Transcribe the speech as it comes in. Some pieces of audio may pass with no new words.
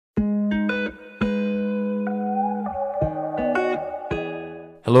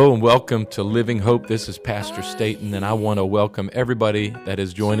Hello and welcome to Living Hope. This is Pastor Staten, and I want to welcome everybody that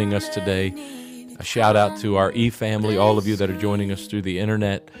is joining us today. A shout out to our e-family, all of you that are joining us through the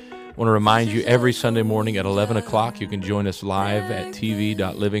internet. I want to remind you every Sunday morning at 11 o'clock, you can join us live at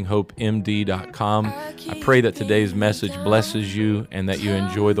tv.livinghopemd.com. I pray that today's message blesses you and that you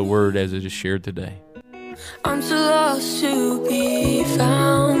enjoy the word as it is shared today. I'm too lost to be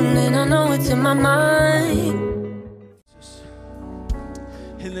found, and I know it's in my mind.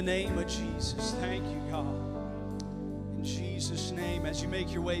 In the name of Jesus, thank you, God. In Jesus' name, as you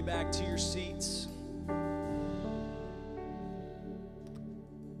make your way back to your seats.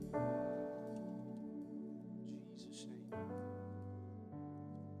 Jesus' name.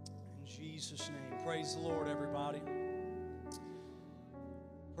 In Jesus' name. Praise the Lord, everybody.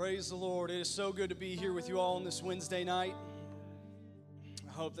 Praise the Lord. It is so good to be here with you all on this Wednesday night.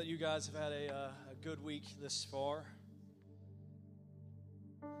 I hope that you guys have had a good week this far.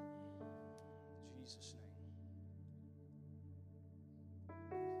 Jesus'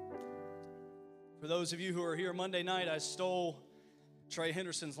 name. For those of you who are here Monday night, I stole Trey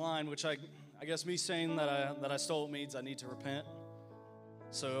Henderson's line, which I guess me saying that I stole it means I need to repent.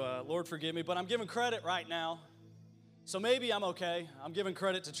 So Lord forgive me, but I'm giving credit right now. So maybe I'm okay. I'm giving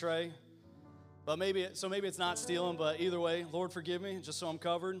credit to Trey, but maybe it's not stealing. But either way, Lord forgive me, just so I'm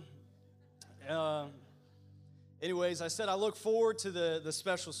covered. Anyways, I said I look forward to the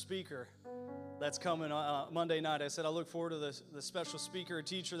special speaker that's coming Monday night. I said I look forward to the special speaker or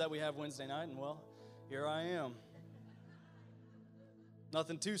teacher that we have Wednesday night, and well, here I am.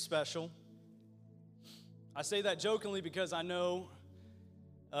 Nothing too special. I say that jokingly because I know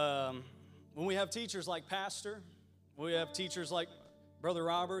when we have teachers like Pastor, we have teachers like Brother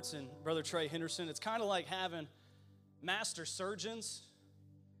Roberts and Brother Trey Henderson, it's kind of like having master surgeons,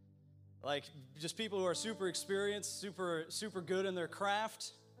 like just people who are super experienced, super good in their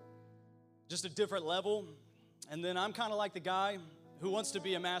craft, just a different level. And then I'm kind of like the guy who wants to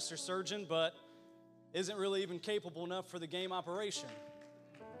be a master surgeon, but isn't really even capable enough for the game operation.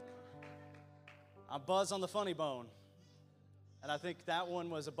 I'm Buzz on the funny bone. And I think that one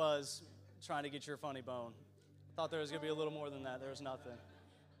was a Buzz trying to get your funny bone. I thought there was going to be a little more than that. There was nothing.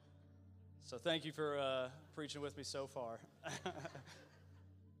 So thank you for preaching with me so far.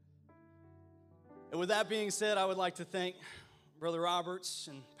 And with that being said, I would like to thank Brother Roberts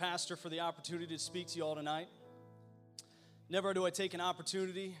and Pastor for the opportunity to speak to you all tonight. Never do I take an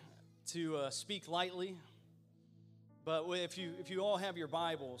opportunity to speak lightly, but if you all have your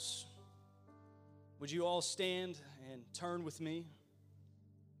Bibles, would you all stand and turn with me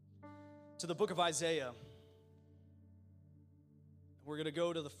to the book of Isaiah? We're going to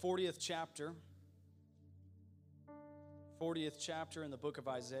go to the 40th chapter. 40th chapter in the book of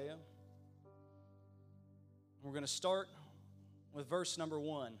Isaiah. We're going to start with verse number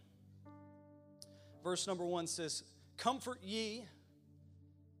 1. Verse number 1 says, Comfort ye,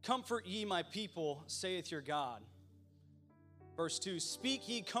 my people, saith your God. Verse 2, Speak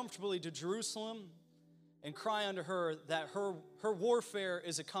ye comfortably to Jerusalem, and cry unto her that her warfare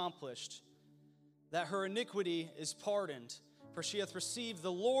is accomplished, that her iniquity is pardoned, for she hath received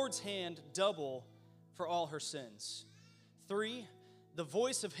the Lord's hand double for all her sins. 3, the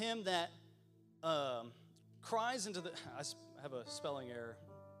voice of him that cries into the... I have a spelling error.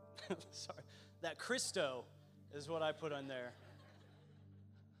 Sorry. That Christo is what I put on there.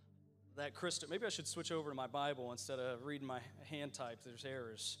 That Christo. Maybe I should switch over to my Bible instead of reading my hand type. There's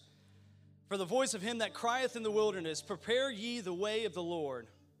errors. For the voice of him that crieth in the wilderness, prepare ye the way of the Lord.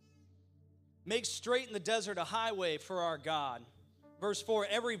 Make straight in the desert a highway for our God. Verse 4,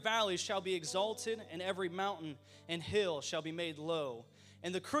 Every valley shall be exalted, and every mountain and hill shall be made low.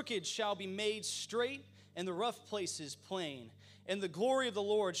 And the crooked shall be made straight, and the rough places plain. And the glory of the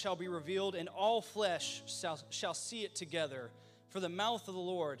Lord shall be revealed, and all flesh shall see it together. For the mouth of the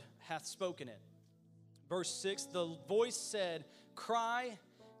Lord hath spoken it. Verse 6, the voice said, Cry,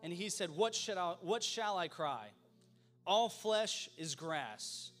 and he said, What shall I cry? All flesh is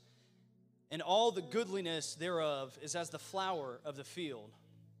grass, and all the goodliness thereof is as the flower of the field.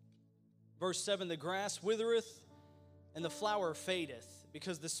 Verse 7, the grass withereth, and the flower fadeth,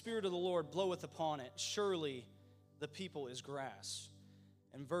 because the Spirit of the Lord bloweth upon it. Surely the people is grass.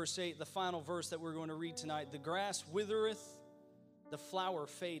 And verse 8, the final verse that we're going to read tonight, the grass withereth, the flower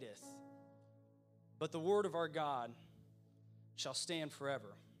fadeth, but the word of our God shall stand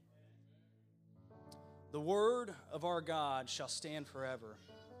forever. The word of our God shall stand forever.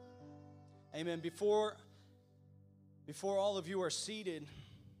 Amen. Before all of you are seated,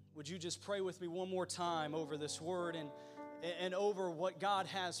 would you just pray with me one more time over this word? And and over what God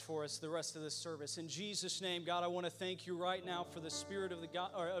has for us the rest of this service. In Jesus' name, God, I want to thank you right now for the spirit of the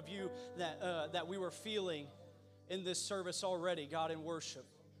God, or of you that we were feeling in this service already, God, in worship.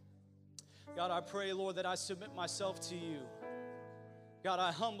 God, I pray, Lord, that I submit myself to you. God,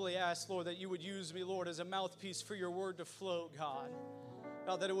 I humbly ask, Lord, that you would use me, Lord, as a mouthpiece for your word to flow, God.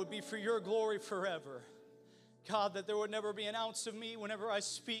 God, that it would be for your glory forever. God, that there would never be an ounce of me whenever I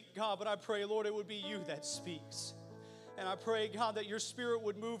speak, God, but I pray, Lord, it would be you that speaks. And I pray, God, that your spirit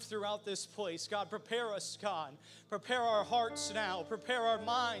would move throughout this place. God, prepare us, God. Prepare our hearts now. Prepare our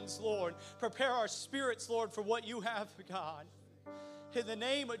minds, Lord. Prepare our spirits, Lord, for what you have, God. In the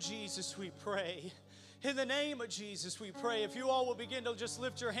name of Jesus, we pray. In the name of Jesus, we pray. If you all will begin to just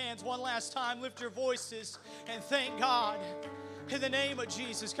lift your hands one last time, lift your voices, and thank God. In the name of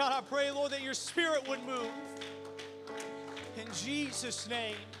Jesus. God, I pray, Lord, that your spirit would move. In Jesus'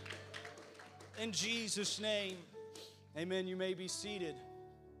 name. In Jesus' name. Amen. You may be seated.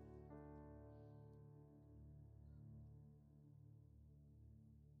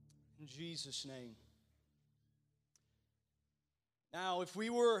 In Jesus' name. Now, if we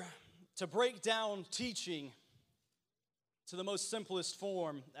were to break down teaching to the most simplest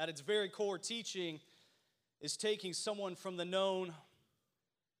form, at its very core, teaching is taking someone from the known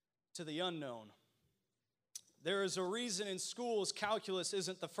to the unknown. There is a reason in schools calculus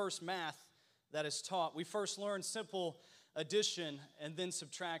isn't the first math that is taught. We first learn simple addition and then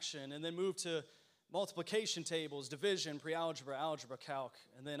subtraction, and then move to multiplication tables, division, pre-algebra, algebra, calc,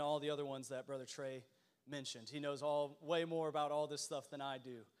 and then all the other ones that Brother Trey mentioned. He knows way more about all this stuff than I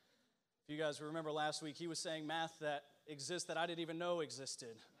do. If you guys remember last week, he was saying math that exists that I didn't even know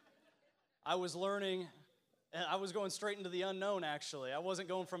existed. I was learning, and I was going straight into the unknown, actually. I wasn't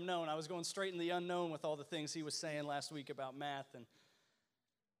going from known. I was going straight in the unknown with all the things he was saying last week about math. And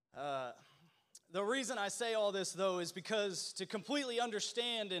the reason I say all this, though, is because to completely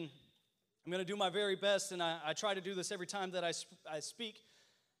understand, and I'm going to do my very best, and I try to do this every time that I speak,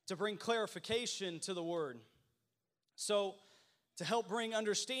 to bring clarification to the word. So, to help bring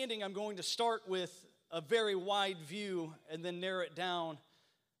understanding, I'm going to start with a very wide view and then narrow it down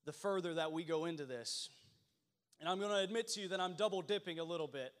the further that we go into this. And I'm going to admit to you that I'm double dipping a little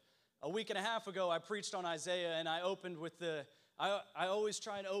bit. A week and a half ago, I preached on Isaiah, and I opened with I always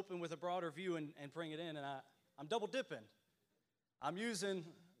try and open with a broader view and bring it in, and I'm double dipping. I'm using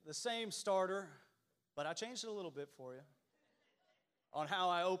the same starter, but I changed it a little bit for you on how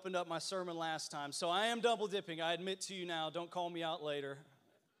I opened up my sermon last time. So I am double dipping. I admit to you now. Don't call me out later.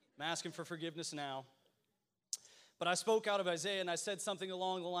 I'm asking for forgiveness now. But I spoke out of Isaiah, and I said something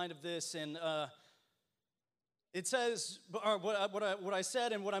along the line of this, and it says, or what I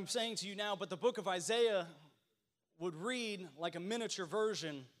said and what I'm saying to you now, but the book of Isaiah would read like a miniature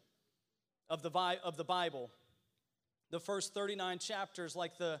version of the Bible. The first 39 chapters,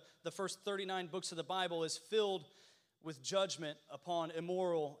 like the first 39 books of the Bible, is filled with judgment upon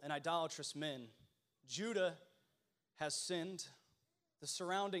immoral and idolatrous men. Judah has sinned. The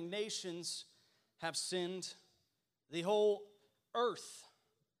surrounding nations have sinned. The whole earth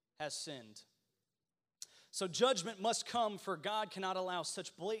has sinned. So judgment must come, for God cannot allow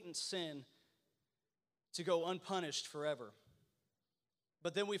such blatant sin to go unpunished forever.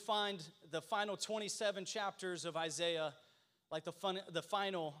 But then we find the final 27 chapters of Isaiah, like the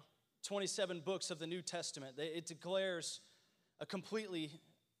final 27 books of the New Testament. It declares a completely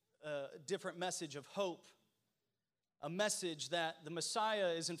different message of hope, a message that the Messiah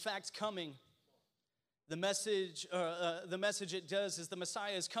is in fact coming. The message it does is the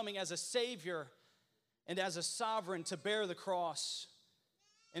Messiah is coming as a Savior and as a sovereign to bear the cross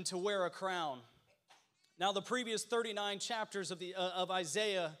and to wear a crown. Now, the previous 39 chapters of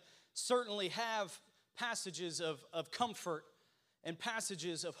Isaiah certainly have passages of comfort and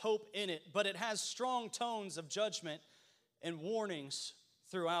passages of hope in it, but it has strong tones of judgment and warnings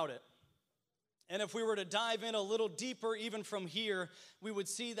throughout it. And if we were to dive in a little deeper, even from here, we would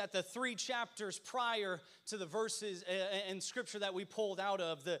see that the 3 chapters prior to the verses in Scripture that we pulled out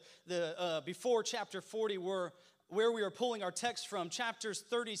of, the before chapter 40, were where we are pulling our text from, chapters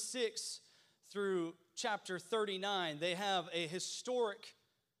 36 through chapter 39. They have a historic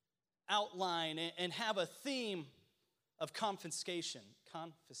outline and have a theme of confiscation,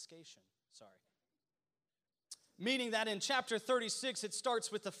 meaning that in chapter 36, it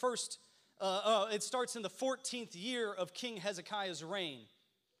starts with it starts in the 14th year of King Hezekiah's reign.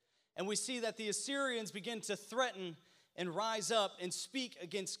 And we see that the Assyrians begin to threaten and rise up and speak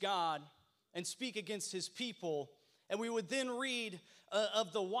against God and speak against his people. And we would then read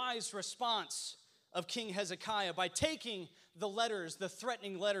of the wise response of King Hezekiah by taking the letters, the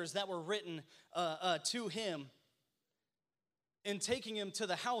threatening letters that were written to him, in taking him to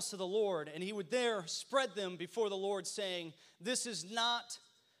the house of the Lord, and he would there spread them before the Lord, saying, "This is not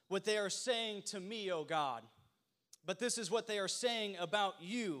what they are saying to me, O God, but this is what they are saying about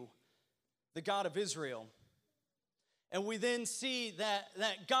you, the God of Israel." And we then see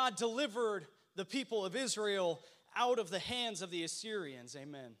that God delivered the people of Israel out of the hands of the Assyrians.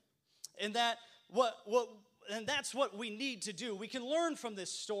 Amen. And that's what we need to do. We can learn from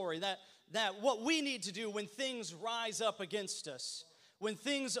this story that what we need to do when things rise up against us, when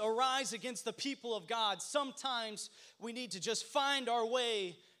things arise against the people of God, sometimes we need to just find our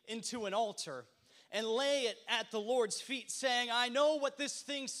way into an altar and lay it at the Lord's feet, saying, "I know what this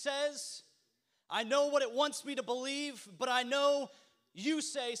thing says. I know what it wants me to believe, but I know you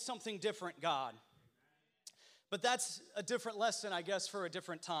say something different, God." But that's a different lesson, I guess, for a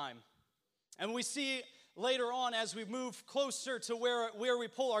different time. And we see later on, as we move closer to where we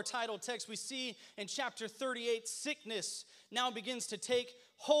pull our title text, we see in chapter 38, sickness now begins to take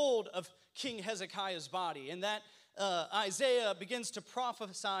hold of King Hezekiah's body. And that Isaiah begins to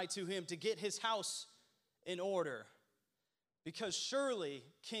prophesy to him to get his house in order, because surely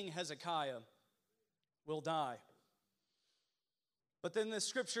King Hezekiah will die. But then the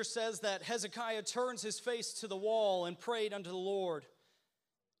scripture says that Hezekiah turns his face to the wall and prayed unto the Lord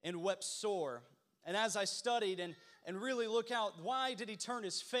and wept sore. And as I studied and really look out, why did he turn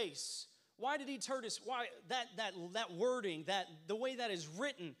his face? Why did he turn his, why that wording, that the way that is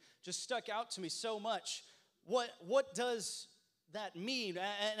written just stuck out to me so much. What does that mean?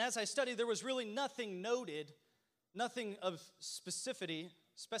 And as I studied, there was really nothing noted, nothing of specificity.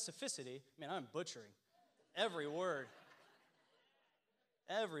 Man, I'm butchering every word.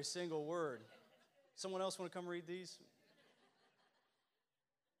 Every single word. Someone else want to come read these?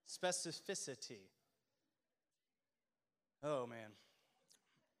 Specificity. Oh, man.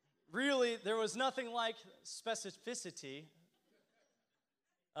 Really, there was nothing like specificity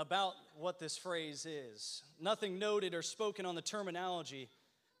about what this phrase is. Nothing noted or spoken on the terminology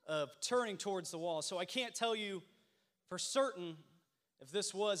of turning towards the wall. So I can't tell you for certain if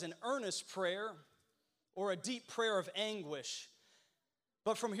this was an earnest prayer or a deep prayer of anguish.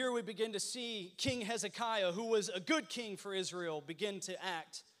 But from here we begin to see King Hezekiah, who was a good king for Israel, begin to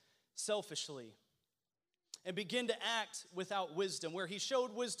act selfishly and begin to act without wisdom, where he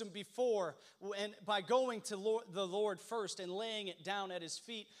showed wisdom before and by going to the Lord first and laying it down at his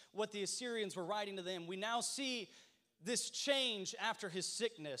feet, what the Assyrians were writing to them. We now see this change after his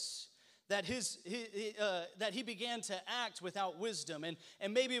sickness, that he began to act without wisdom.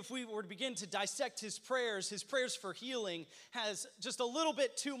 And maybe if we were to begin to dissect his prayers for healing has just a little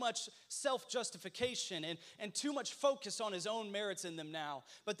bit too much self-justification and too much focus on his own merits in them now.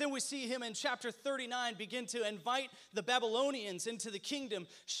 But then we see him in chapter 39 begin to invite the Babylonians into the kingdom,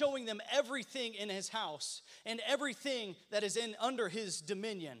 showing them everything in his house and everything that is under his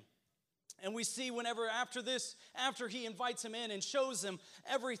dominion. And we see whenever after he invites him in and shows them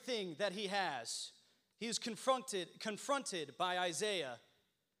everything that he has, he is confronted by Isaiah,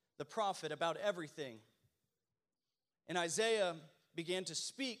 the prophet, about everything. And Isaiah began to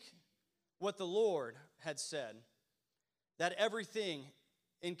speak what the Lord had said, that everything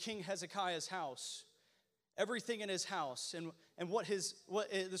in King Hezekiah's house, everything in his house, and what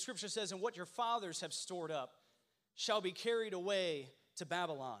the scripture says, and what your fathers have stored up, shall be carried away to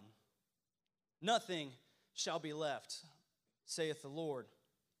Babylon. Nothing shall be left, saith the Lord.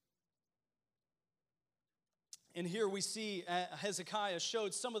 And here we see Hezekiah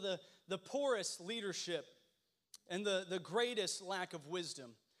showed some of the poorest leadership and the greatest lack of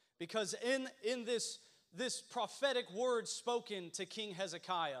wisdom. Because in this prophetic word spoken to King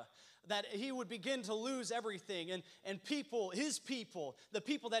Hezekiah, that he would begin to lose everything, and his people, the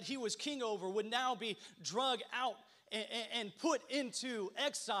people that he was king over, would now be drug out and put into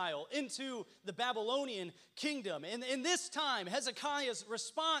exile, into the Babylonian kingdom. And in this time, Hezekiah's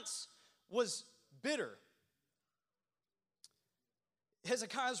response was bitter.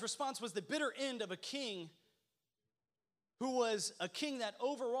 Hezekiah's response was the bitter end of a king who was a king that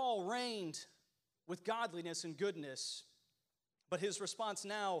overall reigned with godliness and goodness. But his response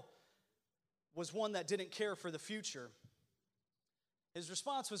now was one that didn't care for the future. His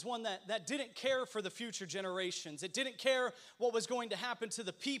response was one that didn't care for the future generations. It didn't care what was going to happen to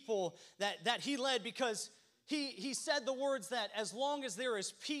the people that he led, because he said the words that as long as there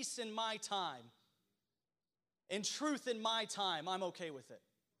is peace in my time and truth in my time, I'm okay with it.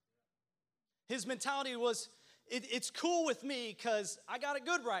 His mentality was, it's cool with me because I got it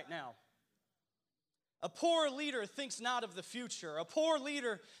good right now. A poor leader thinks not of the future. A poor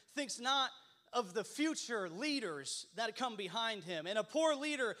leader thinks not of the future leaders that come behind him. And a poor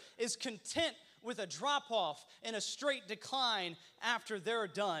leader is content with a drop-off and a straight decline after they're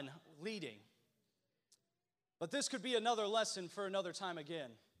done leading. But this could be another lesson for another time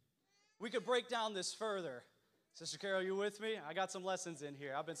again. We could break down this further. Sister Carol, you with me? I got some lessons in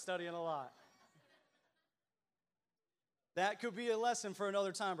here. I've been studying a lot. That could be a lesson for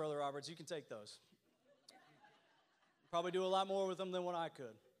another time, Brother Roberts. You can take those. Probably do a lot more with them than what I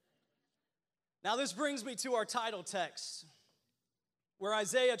could. Now this brings me to our title text, where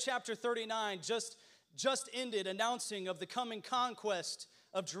Isaiah chapter 39 just ended announcing of the coming conquest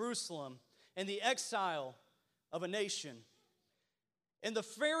of Jerusalem and the exile of a nation. And the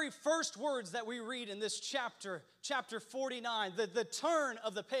very first words that we read in this chapter 49, the turn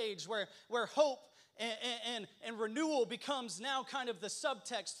of the page where hope and renewal becomes now kind of the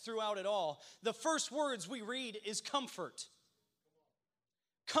subtext throughout it all. The first words we read is comfort.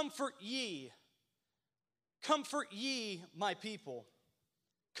 Comfort ye. Comfort ye, my people.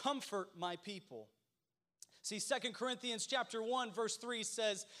 Comfort my people. See, 2 Corinthians chapter 1, verse 3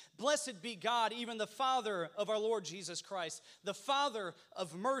 says, "Blessed be God, even the Father of our Lord Jesus Christ, the Father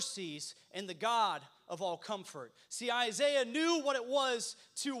of mercies and the God of all comfort." See, Isaiah knew what it was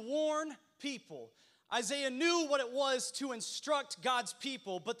to warn people. Isaiah knew what it was to instruct God's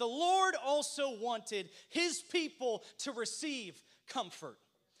people, but the Lord also wanted his people to receive comfort.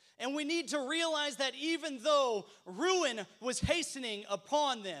 And we need to realize that even though ruin was hastening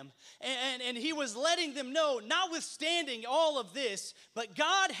upon them, and he was letting them know, notwithstanding all of this, but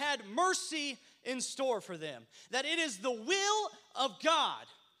God had mercy in store for them. That it is the will of God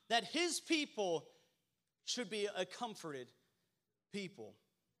that his people should be a comforted people.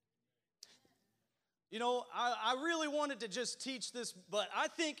 You know, I really wanted to just teach this, but I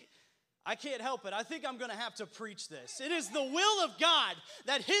can't help it. I think I'm going to have to preach this. It is the will of God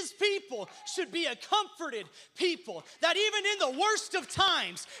that his people should be a comforted people. That even in the worst of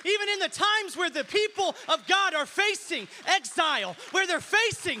times, even in the times where the people of God are facing exile, where they're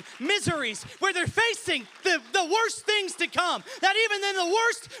facing miseries, where they're facing the worst things to come, that even in the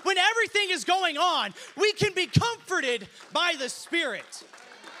worst, when everything is going on, we can be comforted by the Spirit.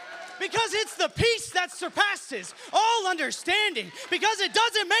 Because it's the peace that surpasses all understanding. Because it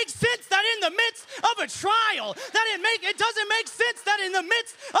doesn't make sense that in the midst of a trial, it doesn't make sense that in the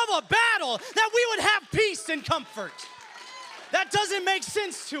midst of a battle, that we would have peace and comfort. That doesn't make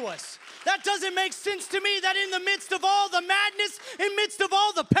sense to us. That doesn't make sense to me, that in the midst of all the madness, in midst of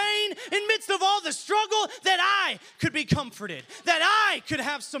all the pain, in midst of all the struggle, that I could be comforted, that I could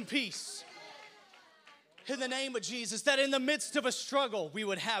have some peace. In the name of Jesus, that in the midst of a struggle, we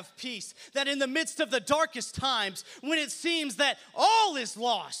would have peace. That in the midst of the darkest times, when it seems that all is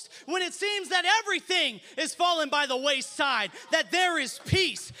lost, when it seems that everything is fallen by the wayside, that there is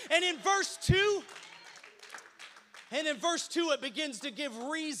peace. And in verse 2, it begins to give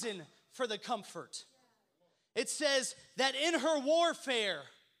reason for the comfort. It says that in her warfare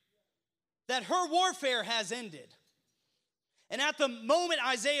has ended. And at the moment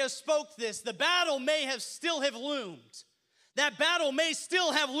Isaiah spoke this, the battle may have still have loomed. That battle may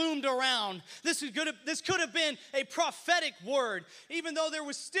still have loomed around. This could have been a prophetic word, even though there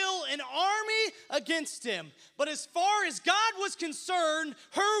was still an army against him. But as far as God was concerned,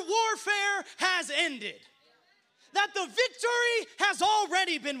 her warfare has ended. That the victory has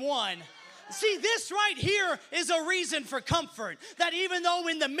already been won. See, this right here is a reason for comfort. That even though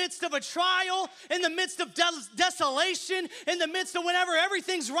in the midst of a trial, in the midst of desolation, in the midst of whenever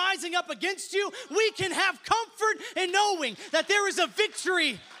everything's rising up against you, we can have comfort in knowing that there is a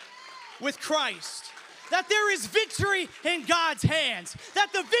victory with Christ. That there is victory in God's hands.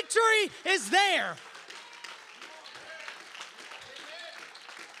 That the victory is there.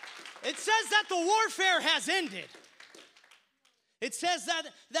 It says that the warfare has ended. It says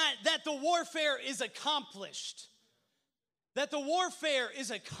that the warfare is accomplished. That the warfare is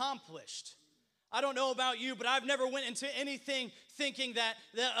accomplished. I don't know about you, but I've never went into anything thinking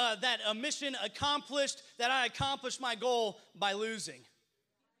that a mission accomplished, that I accomplished my goal by losing.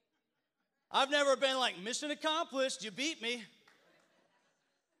 I've never been like, mission accomplished, you beat me.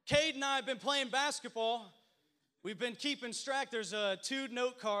 Cade and I have been playing basketball. We've been keeping track. There's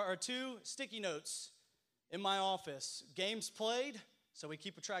two sticky notes in my office. Games played, so we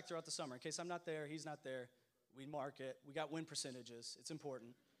keep a track throughout the summer. In case I'm not there, he's not there, we mark it. We got win percentages. It's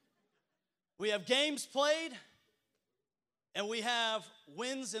important. We have games played, and we have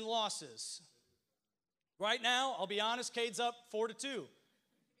wins and losses. Right now, I'll be honest, Cade's up 4-2.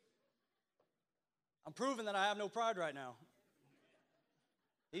 I'm proving that I have no pride right now.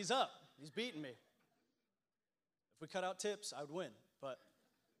 He's up. He's beating me. If we cut out tips, I would win, but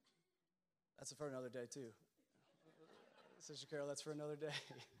that's for another day, too. Sister Carol, that's for another day.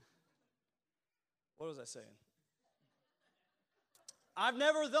 What was I saying? I've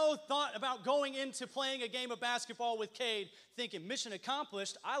never, though, thought about going into playing a game of basketball with Cade thinking, mission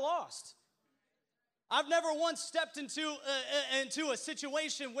accomplished, I lost. I've never once stepped into a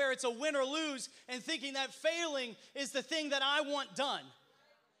situation where it's a win or lose and thinking that failing is the thing that I want done.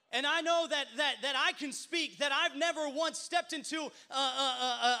 And I know that I can speak that I've never once stepped into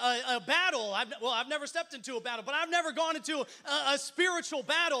a battle. I've never stepped into a battle, but I've never gone into a spiritual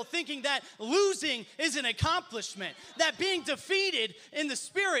battle thinking that losing is an accomplishment, that being defeated in the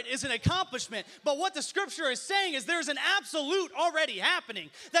spirit is an accomplishment. But what the scripture is saying is there's an absolute already happening,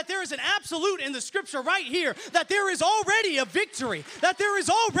 that there is an absolute in the scripture right here, that there is already a victory, that there is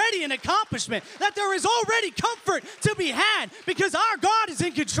already an accomplishment, that there is already comfort to be had because our God is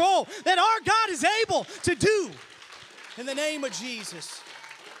in control. That our God is able to do. In the name of Jesus.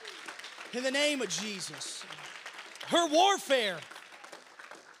 In the name of Jesus. Her warfare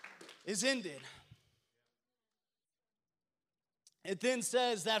is ended. It then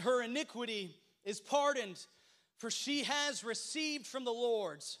says that her iniquity is pardoned, for she has received from the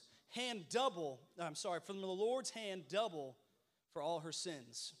Lord's hand double for all her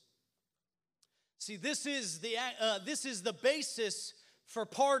sins. See, this is the basis for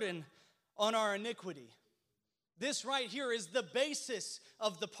pardon on our iniquity. This right here is the basis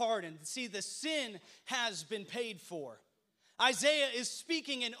of the pardon. See, the sin has been paid for. Isaiah is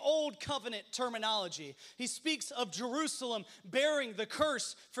speaking in old covenant terminology. He speaks of Jerusalem bearing the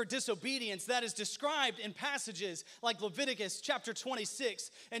curse for disobedience that is described in passages like Leviticus chapter 26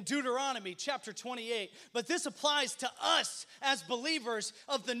 and Deuteronomy chapter 28. But this applies to us as believers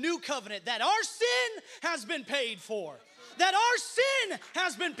of the new covenant, that our sin has been paid for. That our sin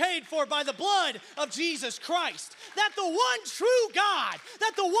has been paid for by the blood of Jesus Christ. That the one true God,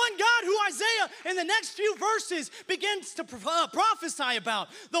 that the one God who Isaiah in the next few verses begins to prophesy about,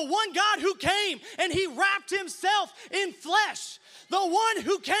 the one God who came and he wrapped himself in flesh. The one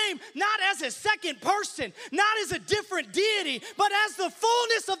who came not as a second person, not as a different deity, but as the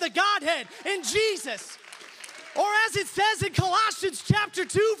fullness of the Godhead in Jesus. Or as it says in Colossians chapter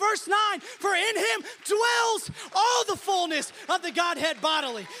 2, verse 9, for in him dwells all the fullness of the Godhead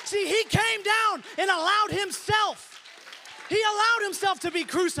bodily. See, he came down and allowed himself. He allowed himself to be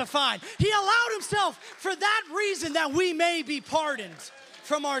crucified. He allowed himself for that reason that we may be pardoned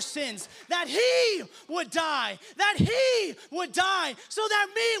from our sins. That he would die. That he would die so that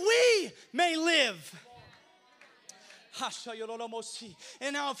we may live.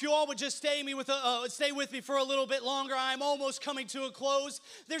 And now if you all would just stay with me for a little bit longer, I'm almost coming to a close.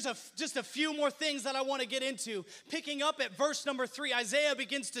 There's just a few more things that I want to get into. Picking up at verse number 3, Isaiah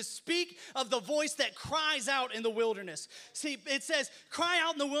begins to speak of the voice that cries out in the wilderness. See, it says, cry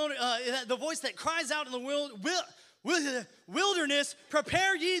out in the wilderness, the voice that cries out in the wilderness,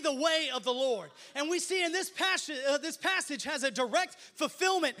 prepare ye the way of the Lord. And we see in this passage has a direct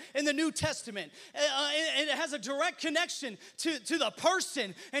fulfillment in the New Testament. It has a direct connection to the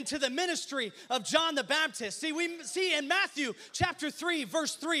person and to the ministry of John the Baptist. See, we see in Matthew chapter 3,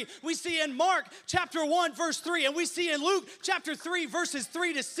 verse 3. We see in Mark chapter 1, verse 3. And we see in Luke chapter 3, verses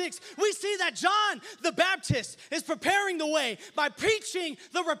 3 to 6. We see that John the Baptist is preparing the way by preaching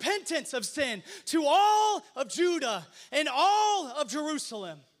the repentance of sin to all of Judah and all of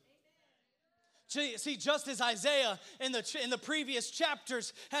Jerusalem. See, just as Isaiah in the previous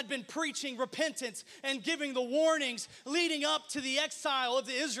chapters had been preaching repentance and giving the warnings leading up to the exile of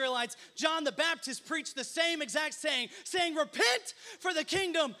the Israelites, John the Baptist preached the same exact saying, repent, for the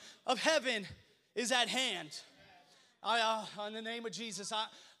kingdom of heaven is at hand. In the name of Jesus,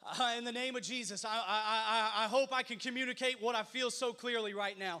 I hope I can communicate what I feel so clearly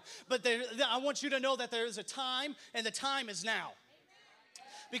right now. But I want you to know that there is a time, and the time is now.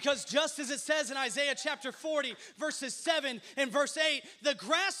 Because just as it says in Isaiah chapter 40, verses 7 and verse 8, the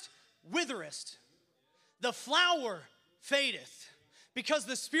grass withereth, the flower fadeth, because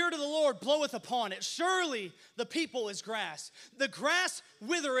the Spirit of the Lord bloweth upon it. Surely the people is grass. The grass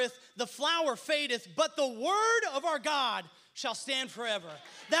withereth, the flower fadeth, but the word of our God shall stand forever.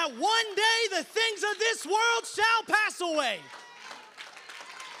 That one day the things of this world shall pass away.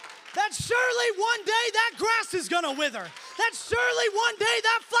 That surely one day that grass is going to wither. That surely one day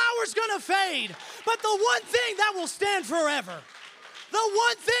that flower's going to fade. But the one thing that will stand forever, the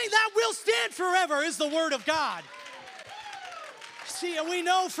one thing that will stand forever is the word of God. See, and we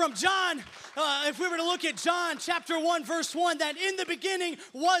know from John, if we were to look at John chapter 1, verse 1, that in the beginning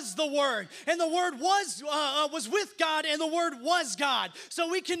was the Word. And the Word was with God, and the Word was God. So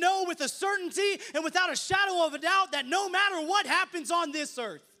we can know with a certainty and without a shadow of a doubt that no matter what happens on this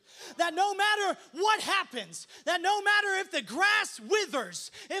earth, that no matter what happens, that no matter if the grass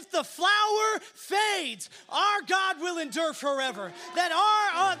withers, if the flower fades, our God will endure forever.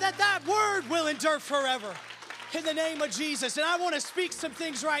 That word will endure forever. In the name of Jesus. And I want to speak some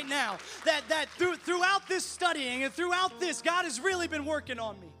things right now that throughout this studying and throughout this, God has really been working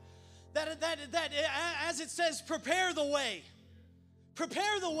on me. That as it says, prepare the way.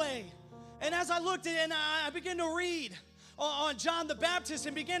 Prepare the way. And as I looked at it and I began to read on John the Baptist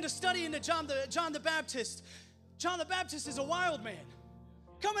and began to study into John the Baptist. John the Baptist is a wild man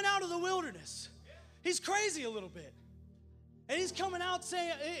coming out of the wilderness. He's crazy a little bit. And he's coming out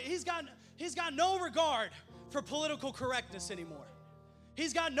saying he's got no regard for political correctness anymore.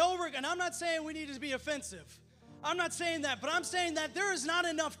 He's got no regard. And I'm not saying we need to be offensive. I'm not saying that, but I'm saying that there is not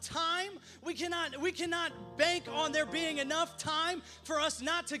enough time. We cannot bank on there being enough time for us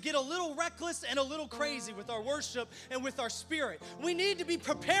not to get a little reckless and a little crazy with our worship and with our spirit. We need to be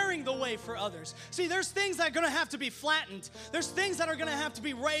preparing the way for others. See, there's things that are going to have to be flattened. There's things that are going to have to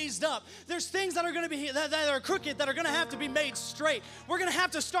be raised up. There's things that are going to be that are crooked that are going to have to be made straight. We're going to have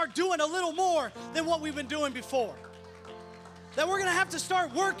to start doing a little more than what we've been doing before. That we're going to have to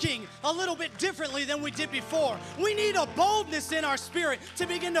start working a little bit differently than we did before. We need a boldness in our spirit to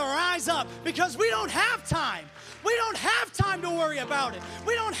begin to rise up because we don't have time. We don't have time to worry about it.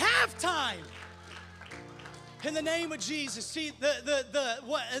 We don't have time. In the name of Jesus, see,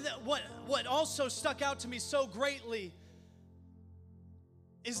 what also stuck out to me so greatly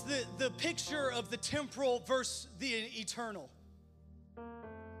is the picture of the temporal versus the eternal.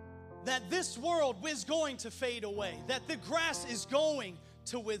 That this world is going to fade away, that the grass is going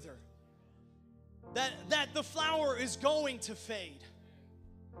to wither, that the flower is going to fade,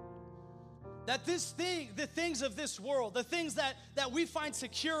 that the things of this world, the things that we find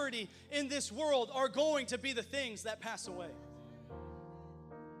security in this world are going to be the things that pass away.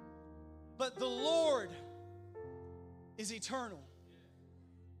 But the Lord is eternal.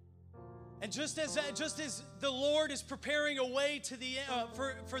 And just as the Lord is preparing a way to the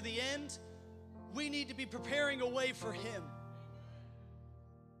for the end, we need to be preparing a way for Him.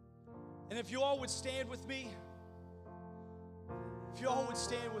 And if you all would stand with me,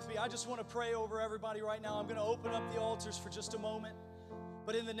 I just want to pray over everybody right now. I'm going to open up the altars for just a moment.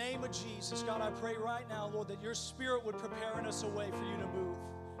 But in the name of Jesus, God, I pray right now, Lord, that your Spirit would prepare us a way for you to move.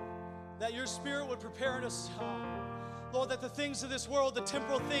 That your Spirit would prepare us, Lord, that the things of this world, the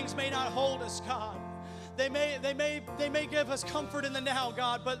temporal things may not hold us, God. They may give us comfort in the now,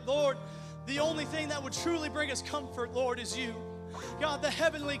 God, but Lord, the only thing that would truly bring us comfort, Lord, is you. God, the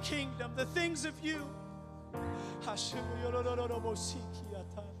heavenly kingdom, the things of you.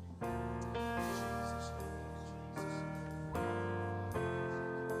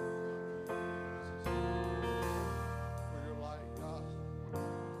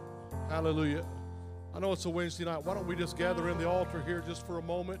 Hallelujah. I know it's a Wednesday night. Why don't we just gather in the altar here just for a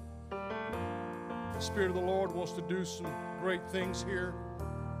moment? The Spirit of the Lord wants to do some great things here.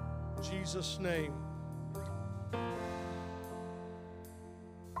 In Jesus' name.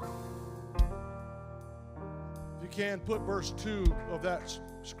 If you can, put verse 2 of that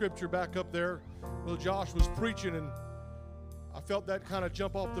scripture back up there. Well, Josh was preaching, and I felt that kind of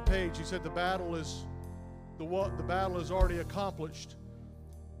jump off the page. He said the battle is already accomplished.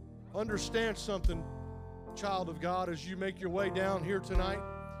 Understand something, child of God, as you make your way down here tonight.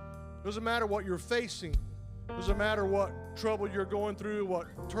 Doesn't matter what you're facing. Doesn't matter what trouble you're going through,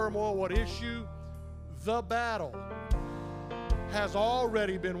 what turmoil, what issue. The battle has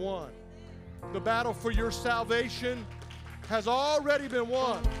already been won. The battle for your salvation has already been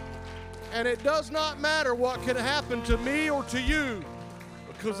won. And it does not matter what can happen to me or to you,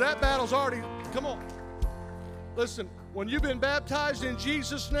 because that battle's already, come on. Listen, when you've been baptized in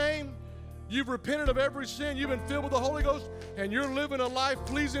Jesus' name, you've repented of every sin, you've been filled with the Holy Ghost, and you're living a life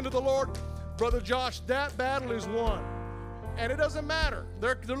pleasing to the Lord, Brother Josh, that battle is won. And it doesn't matter.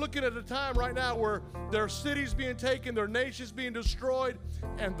 They're looking at a time right now where their cities being taken, their nations being destroyed,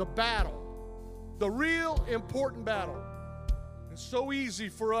 and the battle, the real important battle. It's so easy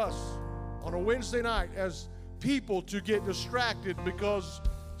for us on a Wednesday night as people to get distracted because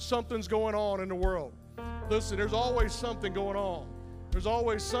something's going on in the world. Listen, there's always something going on. There's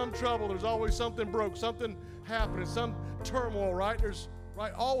always some trouble. There's always something broke, something happening, some turmoil, right?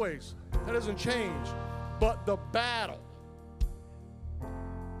 Right, always. That doesn't change. But the battle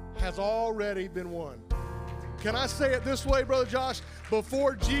has already been won. Can I say it this way, Brother Josh?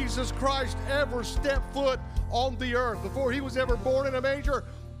 Before Jesus Christ ever stepped foot on the earth, before he was ever born in a manger,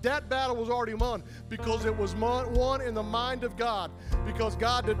 that battle was already won because it was won in the mind of God, because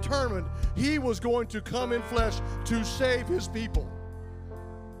God determined he was going to come in flesh to save his people.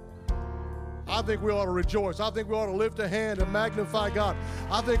 I think we ought to rejoice. I think we ought to lift a hand and magnify God.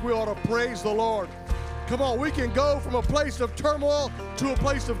 I think we ought to praise the Lord. Come on, we can go from a place of turmoil to a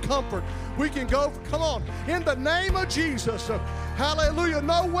place of comfort. We can go, come on, in the name of Jesus. Hallelujah.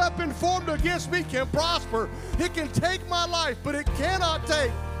 No weapon formed against me can prosper. It can take my life, but it cannot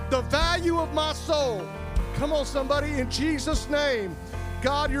take the value of my soul. Come on, somebody, in Jesus' name.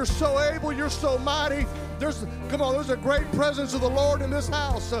 God, you're so able, you're so mighty. There's a great presence of the Lord in this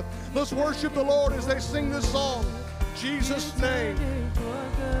house. Let's worship the Lord as they sing this song. Jesus' name.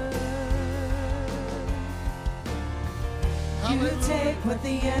 You take what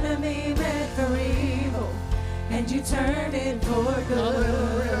the enemy meant for evil, and you turn it for good.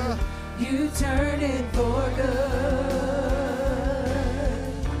 Hallelujah. You turn it for good.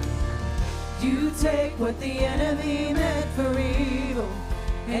 You take what the enemy meant for evil,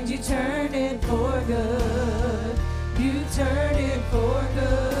 and you turn it for good. You turn it for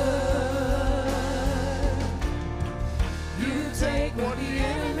good. You take what the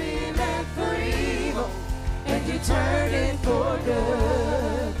enemy meant for evil, and you turn it for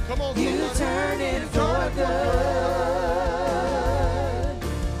good. Come on, You somebody. turn it for good.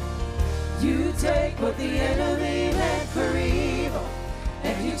 You take what the enemy meant for evil,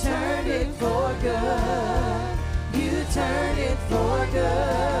 and you turn it for good. You turn it for good.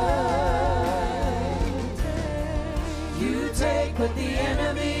 You take what the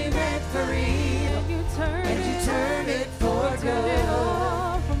enemy meant for evil, and you turn it for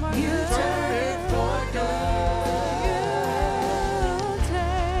good. You turn it for good.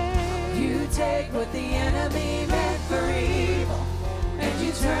 You take what the enemy meant for evil, and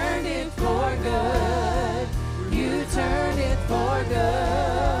you turn it for good. You turn it for good.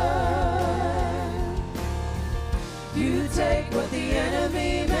 You take what the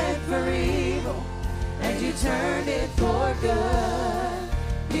enemy meant for evil, and you turn it for good.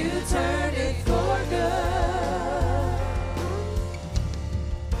 You turn it for good.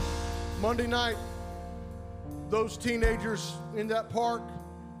 Monday night, those teenagers in that park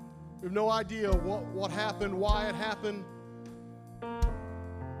have no idea what happened, why it happened.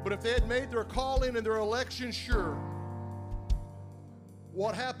 But if they had made their calling and their election sure,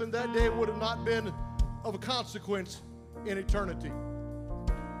 what happened that day would have not been of a consequence in eternity.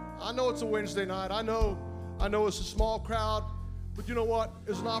 I know it's a Wednesday night. I know it's a small crowd, but you know what?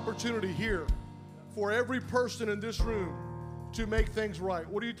 There's an opportunity here for every person in this room to make things right.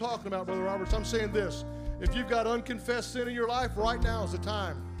 What are you talking about, Brother Roberts? I'm saying this. If you've got unconfessed sin in your life, right now is the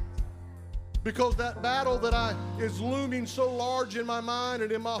time. Because that battle that is looming so large in my mind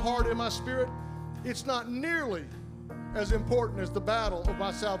and in my heart and my spirit, it's not nearly as important as the battle of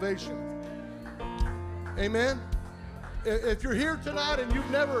my salvation. Amen? If you're here tonight and you've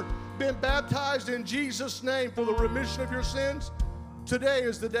never been baptized in Jesus' name for the remission of your sins, today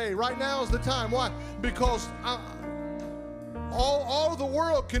is the day. Right now is the time. Why? Because all the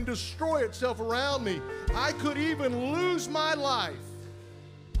world can destroy itself around me. I could even lose my life.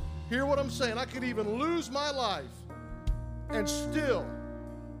 Hear what I'm saying? I could even lose my life, and still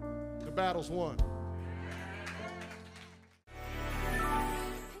the battle's won.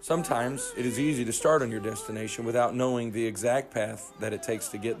 Sometimes it is easy to start on your destination without knowing the exact path that it takes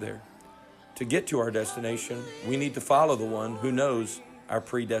to get there. To get to our destination, we need to follow the one who knows our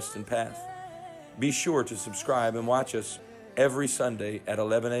predestined path. Be sure to subscribe and watch us every Sunday at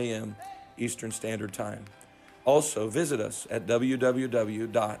 11 a.m. Eastern Standard Time. Also, visit us at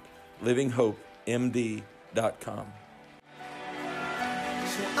www.livinghopemd.com.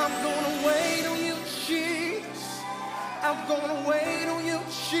 So I'm gonna wait on you, Jesus. I'm gonna wait on you,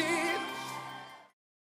 Jesus.